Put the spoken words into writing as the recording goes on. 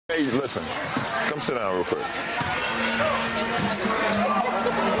Hey, listen, come sit down real quick.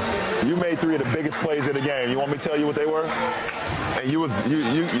 You made 3 of the biggest plays of the game. You want me to tell you what they were? And you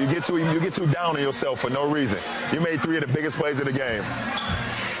get too down on yourself for no reason. You made 3 of the biggest plays of the game.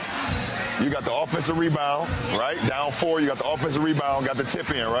 You got the offensive rebound, right? Down 4, you got the offensive rebound, got the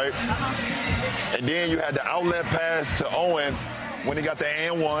tip in, right? And then you had the outlet pass to Owen when he got the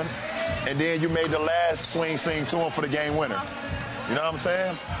and one. And then you made the last swing to him for the game winner. You know what I'm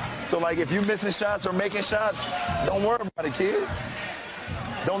saying? So, like, if you're missing shots or making shots, don't worry about it, kid.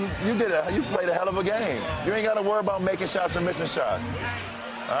 You played a hell of a game. You ain't got to worry about making shots or missing shots.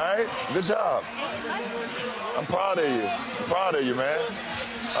 All right? Good job. I'm proud of you. I'm proud of you, man.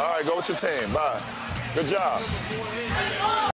 All right, go with your team. Bye. Good job.